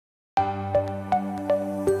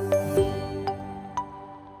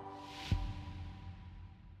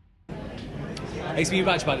It's been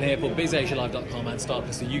Raj Bagan here for BizAsiaLive.com and Star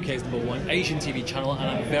Plus, the UK's #1 Asian TV channel,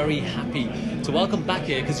 and I'm very happy to welcome back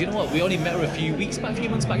here because you know what? We only met her a few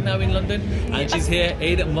months back now in London, and she's here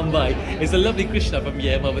in Mumbai. It's the lovely Krishna from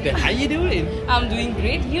Yeh Hai Mohabbatein. How you doing? I'm doing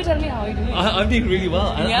great. You tell me how you're doing. I'm doing really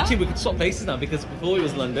well. And Yeah? actually, we could swap places now because before it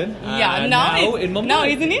was London. Yeah, and now in Mumbai. now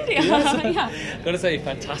it's in India. Yes. Yeah. Gotta say,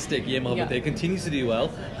 fantastic. Yeh Hai Mohabbatein Yeah. continues to do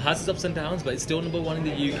well. Has its ups and downs, but it's still #1 in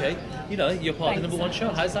the UK. You know, you're part of the Thanks. #1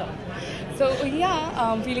 show. How's that? So yeah,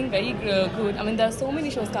 I'm feeling very good. I mean, there are so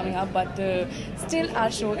many shows coming up, but still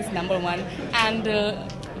our show is #1. And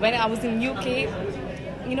when I was in UK,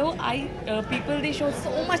 you know, people, they showed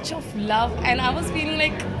so much of love, and I was feeling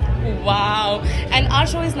like, wow. And our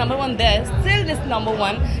show is #1 there, still this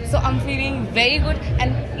 #1. So I'm feeling very good.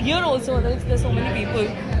 And here also, there's so many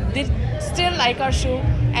people, they still like our show,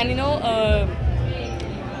 and you know.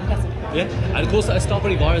 That's it. Yeah, and of course Star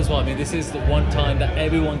Parivaar as well. I mean, this is the one time that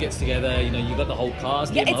everyone gets together. You know, you got the whole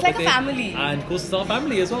cast. Yeah, Yeh it's like a Mohabbatein, family. and of course it's our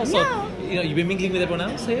family as well. So Yeah. you know, you've been mingling with everyone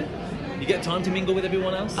else here. You get time to mingle with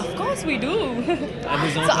everyone else. Of course we do. And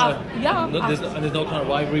there's no So, kind of, yeah. there's no kind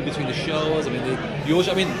of rivalry between the shows.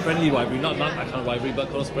 I mean, friendly rivalry, not that kind of rivalry, but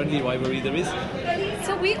of course friendly rivalry there is.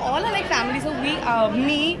 So we all are like family. So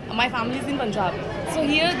my family is in Punjab. So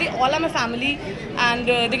here they all are my family,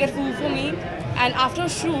 and they get food for me. And after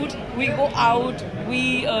shoot, we go out, we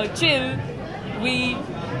chill, we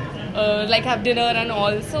like have dinner and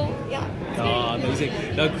all. So yeah. Ah, amazing.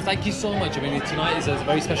 No, thank you so much. I mean, tonight is a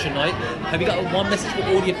very special night. Have you got one message for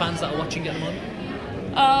all your fans that are watching at the moment?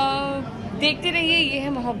 देखते रहिए ये है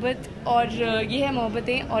मोहब्बत, और ये है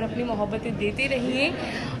मोहब्बतें, और अपनी मोहब्बतें देते रहिए.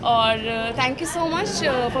 और thank you so much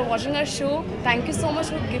for watching our show. Thank you so much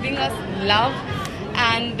for giving us love,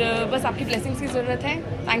 and बस आपकी ब्लेसिंग्स की ज़रूरत है.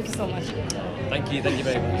 Thank you so much. Thank you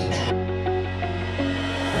very much.